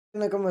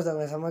Hola, ¿cómo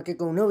estamos? Estamos aquí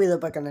con un nuevo video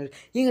para el canal.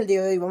 Y en el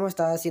día de hoy vamos a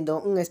estar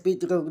haciendo un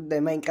speedrun de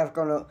Minecraft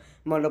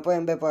como lo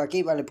pueden ver por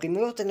aquí. Vale,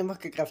 primero tenemos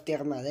que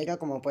craftear madera,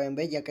 como pueden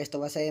ver, ya que esto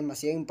va a ser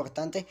demasiado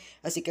importante.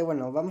 Así que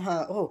bueno, vamos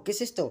a... Oh, ¿qué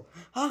es esto?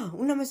 Ah,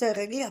 una mesa de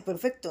herrería,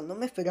 perfecto. No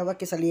me esperaba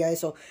que salía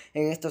eso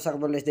en estos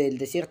árboles del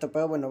desierto.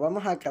 Pero bueno,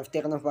 vamos a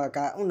craftearnos por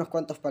acá unos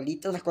cuantos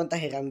palitos, unas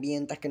cuantas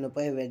herramientas que nos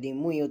puede venir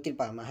muy útil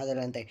para más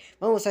adelante.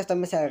 Vamos a usar esta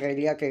mesa de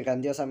herrería que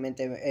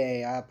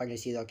grandiosamente ha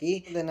aparecido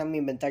aquí. Ordenar mi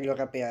inventario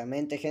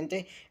rápidamente,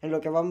 gente, en lo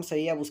que vamos a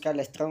ir a buscar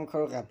la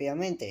Stronghold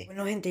rápidamente.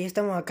 Bueno, gente, ya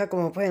estamos acá,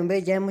 como pueden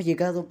ver, ya hemos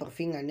llegado por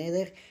fin a Nether.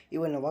 Y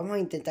bueno, vamos a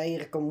intentar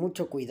ir con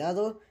mucho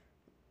cuidado.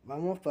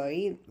 Vamos por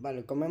ahí,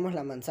 vale, comemos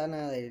la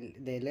manzana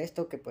del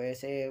esto, que puede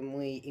ser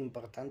muy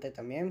importante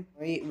también.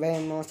 Y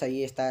vemos,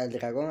 ahí está el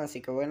dragón,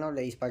 así que bueno,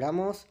 le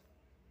disparamos.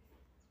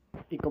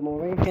 Y como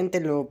ven, gente,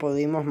 lo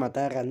pudimos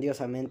matar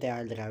grandiosamente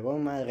al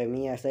dragón. Madre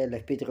mía, este es el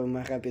speedrun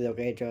más rápido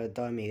que he hecho de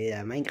toda mi vida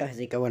de Minecraft.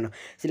 Así que bueno,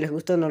 si les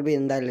gustó no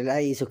olviden darle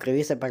like y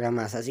suscribirse para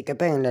más. Así que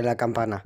péguenle a la campana.